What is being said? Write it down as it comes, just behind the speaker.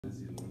Good.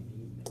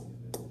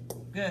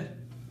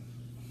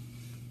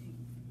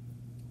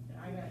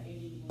 I got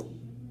 81.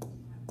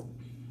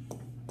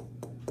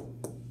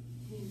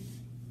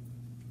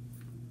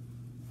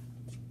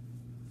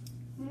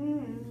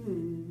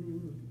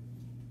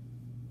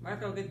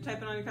 Marco, get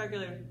typing on your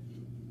calculator.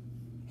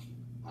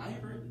 I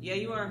ain't heard. Yeah,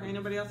 you are. Ain't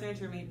nobody else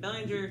answering me.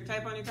 Bellinger,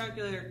 type on your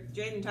calculator.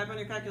 Jaden, type on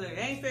your calculator. It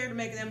ain't fair to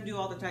make them do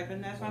all the typing.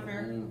 That's not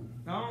fair.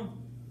 Go on.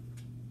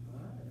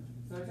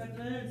 Start typing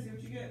it in. See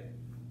what you get.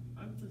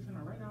 I'm just gonna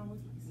write down what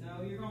you said.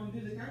 No, you're going to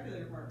do the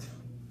calculator part.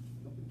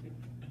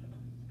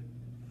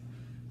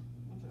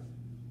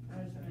 I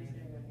was trying to say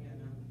that. Yeah,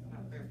 no, it's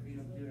not fair for you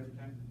to do it every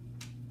time.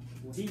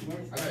 Well, he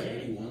works I got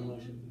ahead. 81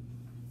 motion.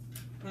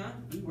 Huh?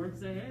 He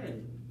works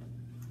ahead.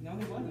 No,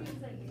 he wasn't.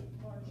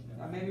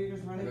 Maybe you're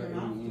just running your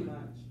mouth too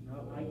much. No,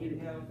 I get it.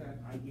 Yeah, okay.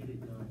 I get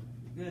it though.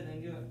 Good,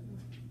 then do it.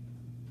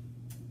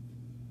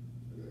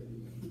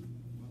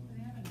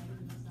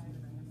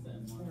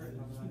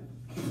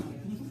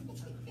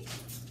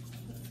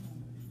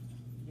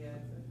 Yeah.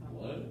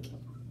 What?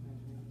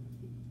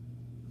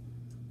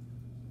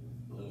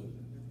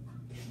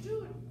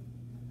 Dude,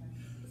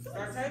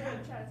 Start typing.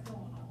 Snapchat's going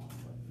on.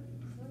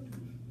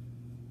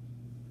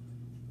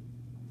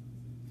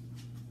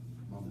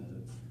 My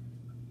bad.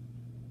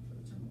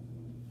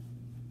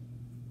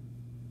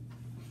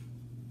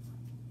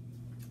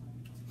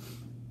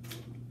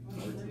 What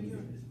are you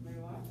doing? Very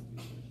well. Are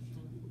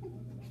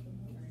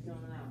you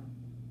zoning out?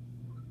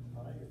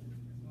 Well,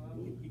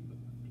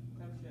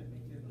 tough shit, me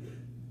too.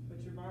 Put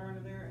your bar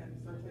under there and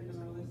start taking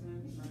all this in.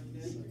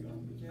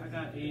 I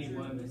got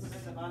 81, miss. Put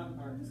at the bottom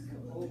part.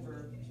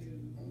 Over to.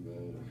 I'm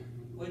bad.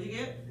 What'd you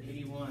get?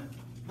 81.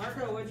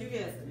 Marco, what'd you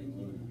get?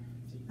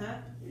 Huh?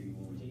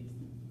 81.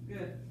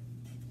 Good.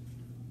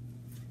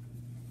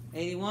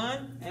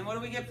 81. And what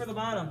do we get for the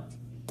bottom?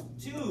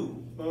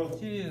 2.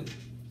 2.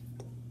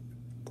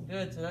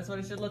 Good, so that's what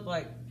it should look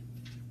like.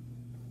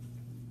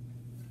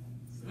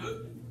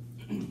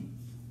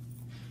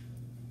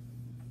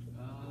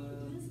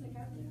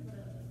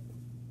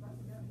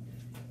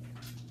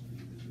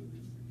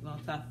 Well,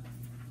 tough.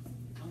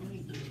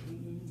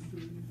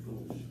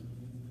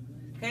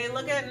 Okay,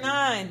 look at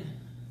 9.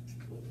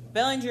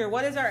 Bellinger,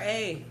 what is our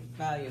A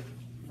value?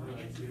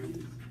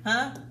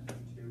 Huh?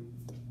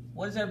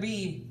 What is our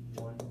B?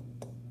 1.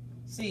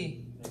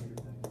 C.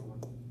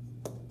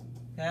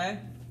 Okay.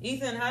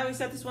 Ethan, how do we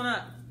set this one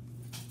up?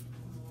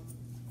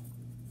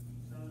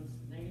 So it's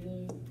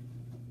negative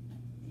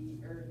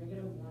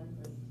 1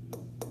 plus 2.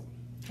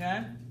 Okay.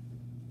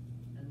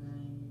 And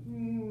then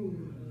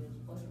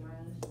it's plus or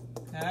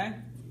minus. Okay.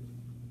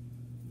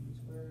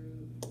 Square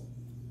root.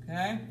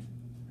 Okay.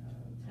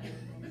 10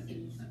 times c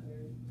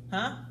squared.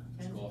 Huh?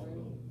 10 squared.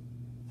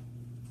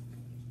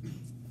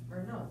 Or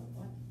no,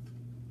 what?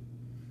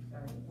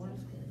 Sorry, 1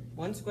 squared.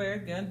 1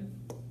 squared, good. And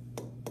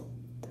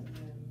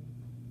then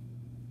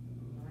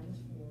minus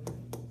 4.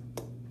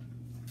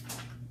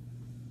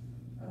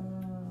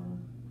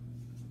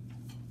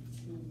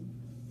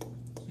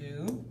 2.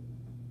 2.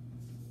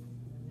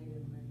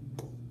 And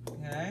negative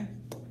 9. Okay.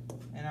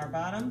 And our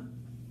bottom?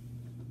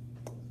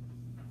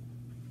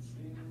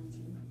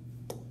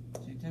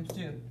 2 times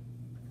 2.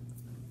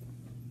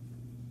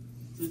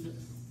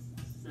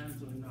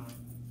 729.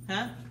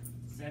 Huh?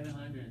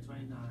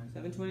 729.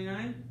 729? I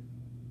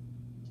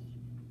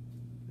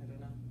don't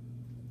know.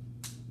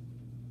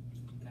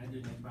 Can I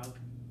do the next problem?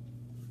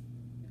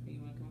 Okay, you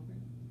want to come over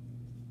here?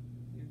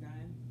 You're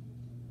dying.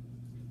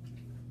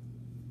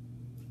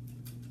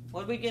 What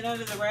did we get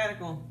under the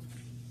radical?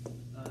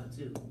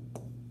 2.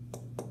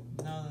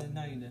 No,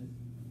 no, you didn't.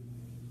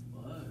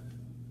 What?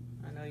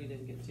 I know you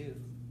didn't get 2.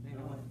 Maybe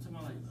No, one. I'm talking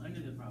about like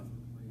under the problem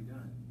when you're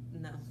done.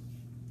 No.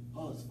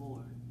 Oh, it's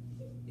 4.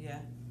 Yeah.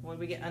 What did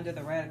we get under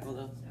the radical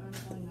though?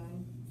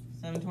 729.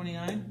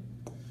 729?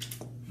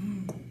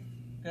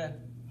 Good.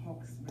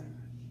 Hulk smash.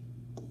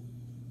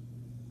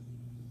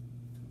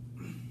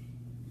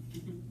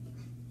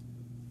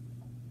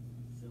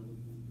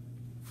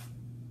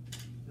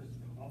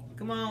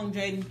 Come on,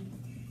 Jaden.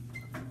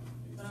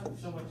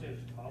 So much is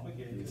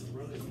complicated, it's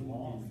really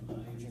long.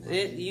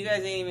 You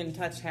guys ain't even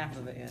touched half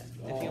of it yet,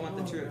 if you want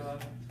the truth.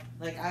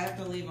 Like, I have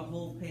to leave a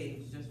whole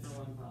page just for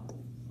one problem.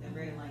 They're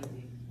very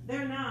lengthy.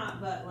 They're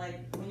not, but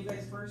like, when you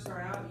guys first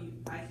start out,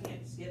 I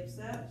can't skip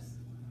steps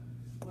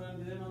when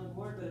I'm doing on the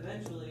board, but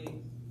eventually,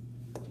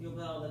 you'll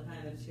be able to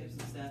kind of skip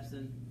some steps.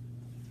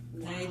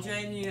 And hey,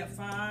 Jaden, you got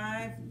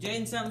 5.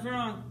 Jaden, something's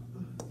wrong.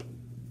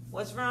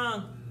 What's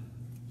wrong?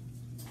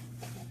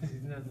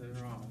 Nothing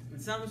wrong.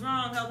 Something's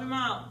wrong, help him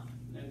out.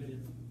 Negative.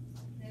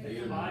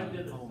 Negative 5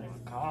 did the Oh my thing.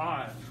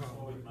 god.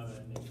 Oh, wait, my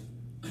bad,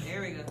 Nick.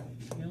 There we go.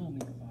 Kill me,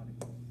 body.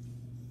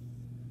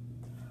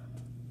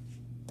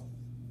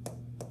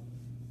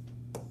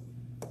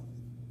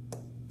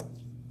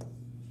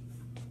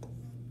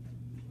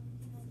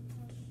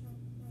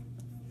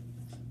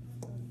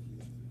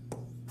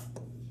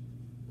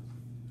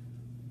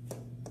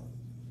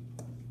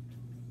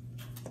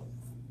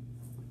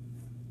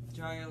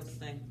 Draw your little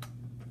thing.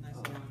 Nice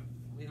and long.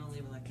 We don't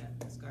leave it like that.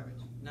 That's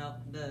garbage. No,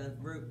 the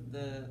root,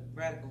 the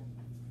radical.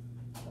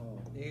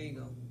 There you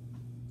go.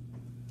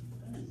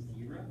 That is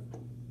 0.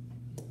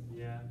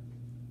 Yeah.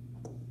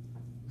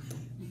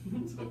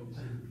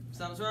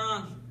 Something's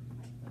wrong.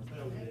 That's what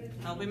I did.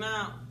 Help him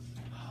out.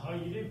 Oh,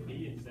 you did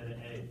B instead of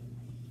A.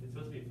 It's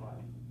supposed to be 5.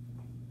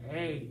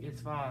 Hey,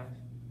 it's 5.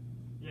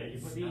 Yeah, you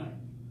put C. 9.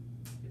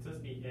 It's supposed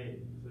to be A,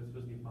 so it's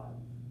supposed to be 5.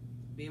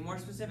 Be more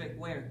specific.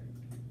 Where?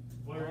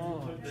 Where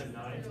Oh. you put the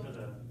 9 for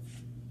the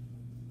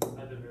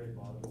at the very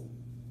bottom.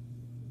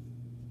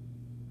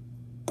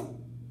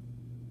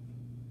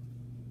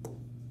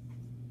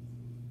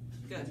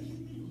 Good.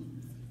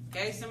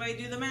 Okay, somebody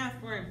do the math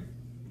for him.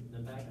 The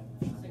back of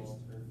my eyeballs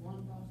hurt.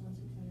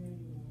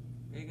 1,681.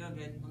 There you go,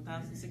 good.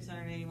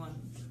 1,681.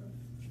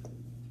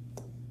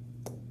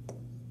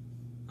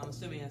 I'm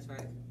assuming that's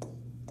right.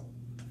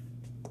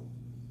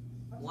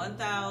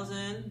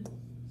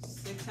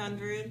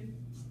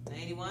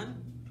 1,681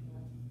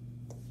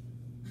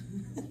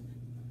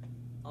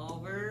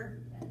 over.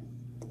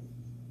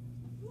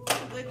 Ooh,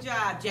 good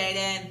job,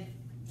 Jaden.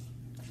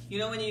 You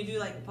know when you do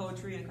like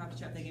poetry in a coffee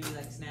shop, they give you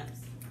like snaps.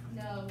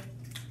 No.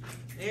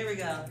 There we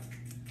go.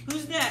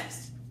 Who's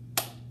next?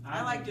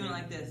 I like doing it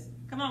like this.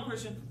 Come on,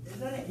 Christian. Is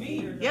that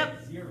me or is Yep.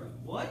 that 0?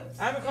 What?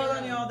 I haven't called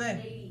on you all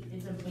day. 80.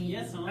 It's a B.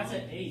 Yes, that's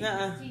an 8.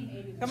 Uh-uh.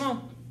 1580. Come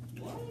on.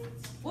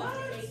 What?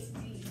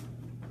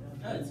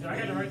 Do I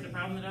gotta write the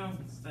problem down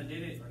since I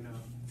did it or no?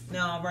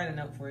 No, I'll write a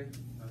note for you.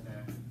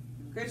 Okay.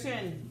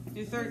 Christian,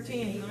 do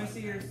 13. Let me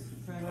see yours.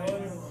 Can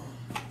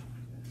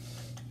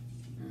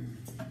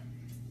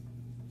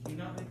you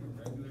not make a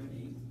regular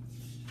 8?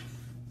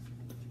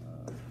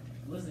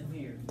 Listen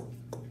here.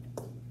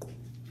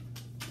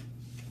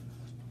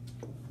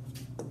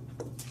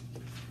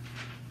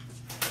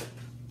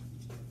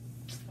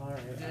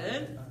 Alright.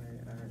 Good.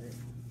 Alright.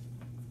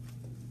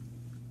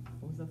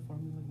 What was the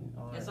formula again?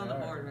 Oh, It's on the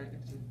board right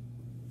next to you.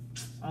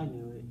 I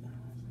knew it.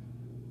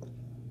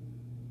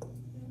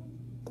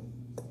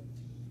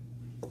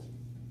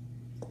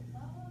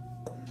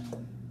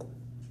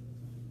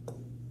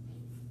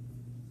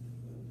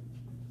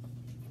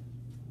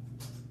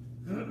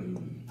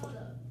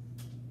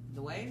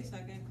 Wait a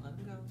second. Let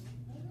him go.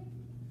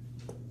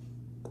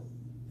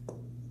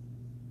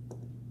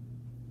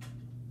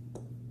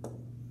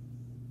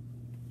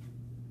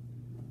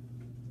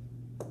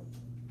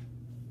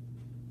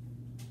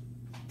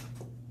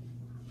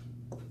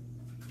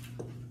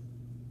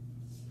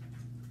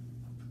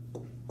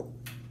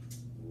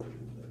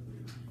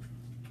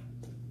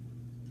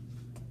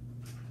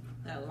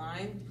 That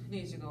line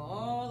needs to go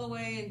all the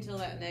way until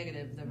that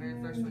negative, the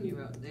very first one you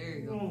wrote. There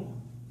you go.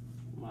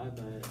 My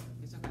bad.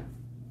 It's okay.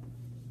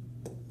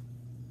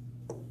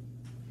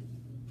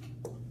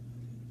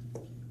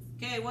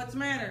 Okay, what's the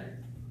matter?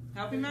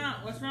 Help him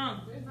out. What's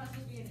wrong? There's not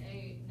supposed to be an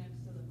A next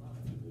to the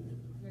bottom.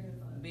 Very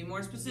fun. Be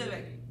more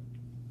specific.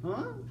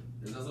 Huh?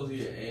 There's not supposed to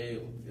be an A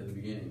at the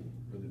beginning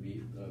for the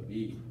B.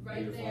 B.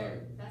 Right A to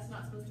there. 5. That's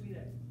not supposed to be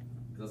there.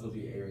 There's not supposed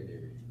to be an A right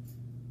there.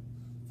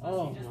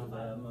 Oh, Just my the bad,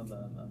 bottom. my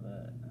bad, my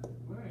bad.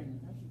 Where in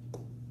the heck?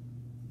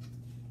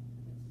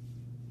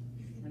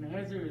 And the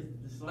answer is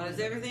the slide. But is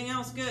everything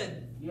else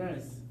good?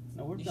 Yes.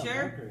 No, where's You that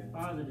sure? marker at?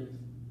 Positive.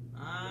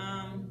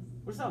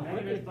 Where's that marker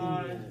Negative thing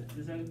 5 at?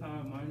 to 7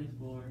 power minus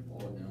 4. Oh,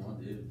 damn, I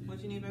did. What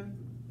you need, baby?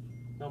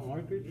 The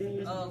marker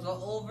thing? Oh, go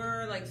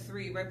over like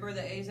 3, right where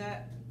the A's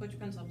at. Put your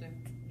pencil up there.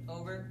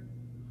 Over.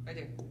 Right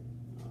there.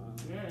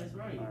 Yeah, that's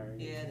right.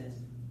 Yeah, it is.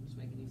 I'm just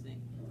making you think.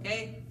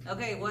 Okay,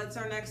 okay, what's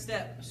our next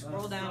step?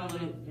 Scroll down a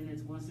solid, little. and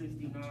it's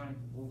 169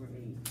 over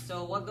 8.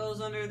 So what goes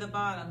under the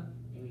bottom?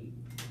 8.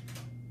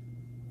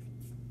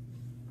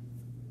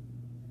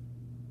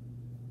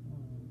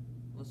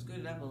 We'll scoot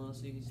it up a little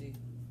so you can see.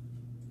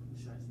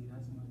 Should I see?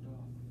 That's my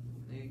dog.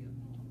 There you go.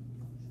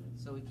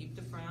 So we keep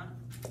the front.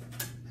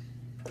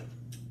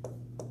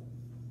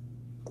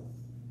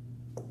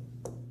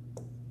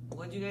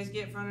 What'd you guys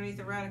get for underneath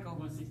the radical?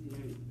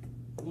 168.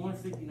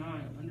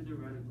 169 under the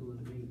radical is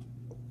 8.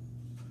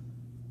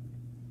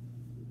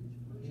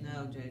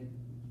 No, Jade.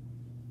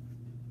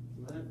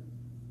 What?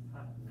 Ah,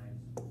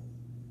 nice.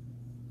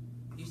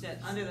 You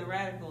said under the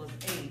radical is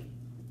 8.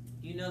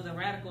 You know the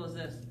radical is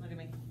this. Look at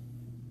me.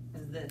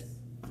 Is this.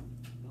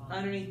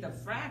 Underneath the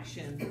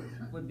fraction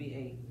would be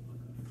 8.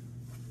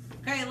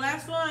 Okay,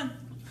 last one.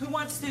 Who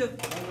wants to?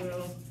 I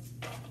will.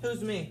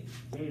 Who's me?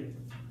 David.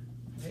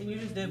 Hey, you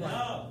just did one.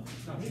 No,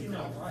 he's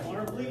not right.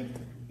 Horribly,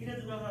 he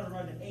doesn't know how to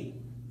write an 8.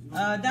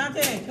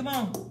 Dante, come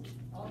on.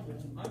 I'm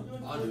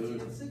doing I'll do 14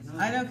 it. and 16.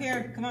 I don't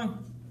care. Come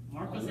on.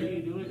 Marcus said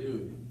you do it.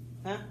 Dude.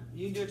 Huh?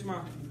 You can do it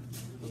tomorrow.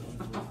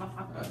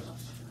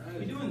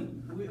 We're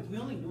doing, we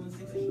only doing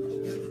 16.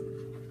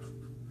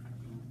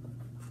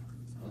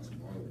 Not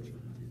tomorrow.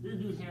 This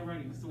dude's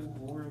handwriting is so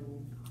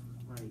horrible.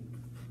 Like,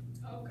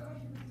 Oh,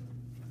 God.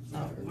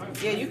 Oh.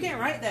 Yeah, you can't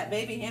write that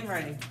baby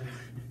handwriting.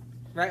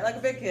 Write like a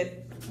big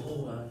kid.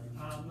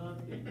 I'm not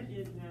a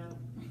kid now.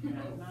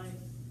 That's nice.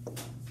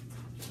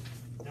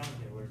 Don't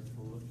care where it's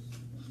full.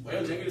 Why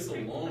are you so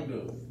long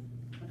though?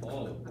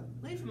 Oh.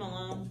 Leave him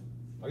alone.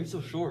 Why are you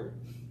so short?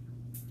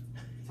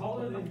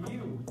 Taller than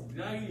you.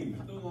 Dang,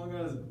 so long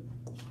as.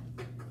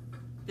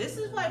 This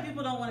is why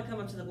people don't want to come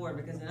up to the board,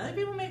 because then other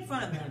people make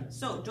fun of them.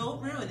 So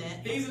don't ruin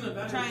it. Things in the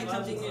back. Trying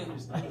something new.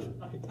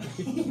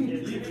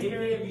 You can't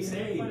hear me Put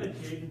say. a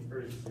Jaden for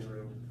a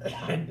 0.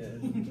 I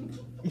did.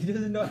 He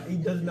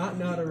does not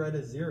know how to write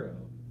a 0.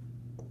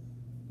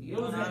 You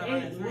It was don't know an how to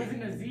write 8, a it three.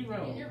 wasn't a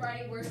 0. And you're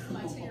writing worse than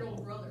my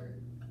 10-year-old brother.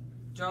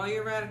 Draw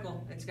your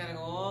radical. It's gotta go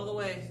all the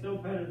way. Still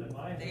better than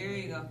mine. There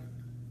you go.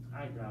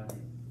 I got it.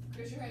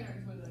 Chris, your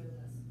handwriting's way better than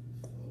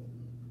this.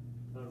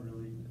 Not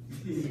really.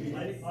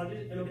 I'll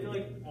just, it'll be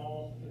like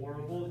all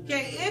horrible.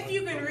 Okay, if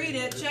you can read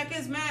it, check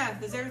his math.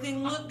 Does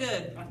everything look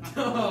good?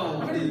 Oh,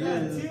 What is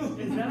that too?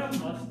 Is that a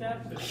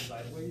mustache that's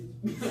sideways?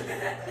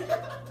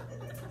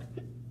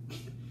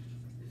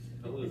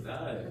 What was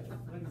that?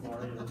 Like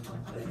Mario.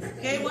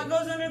 Okay, what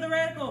goes under the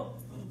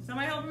radical?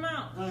 Somebody help him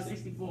out.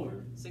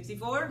 64.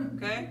 64?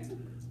 Okay.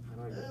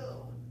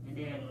 And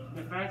then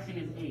the fraction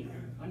is 8.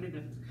 Under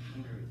the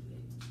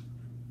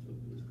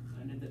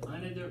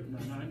under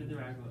the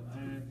radical.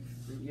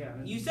 Yeah.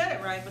 You said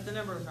it right, but the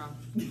number was wrong.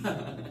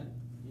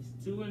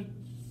 It's 2 and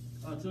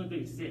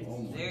 3, 6. Oh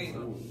my There you go.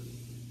 Lord.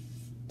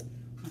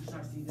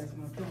 I see that's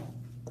my phone.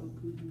 How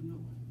could you know?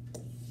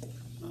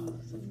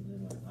 Something's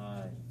in my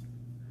eye.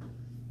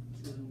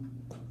 2.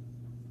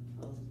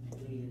 I was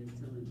playing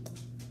until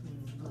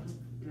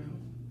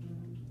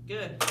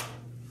Good.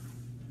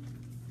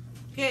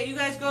 Okay, you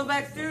guys go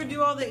back through,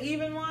 do all the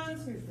even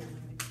ones.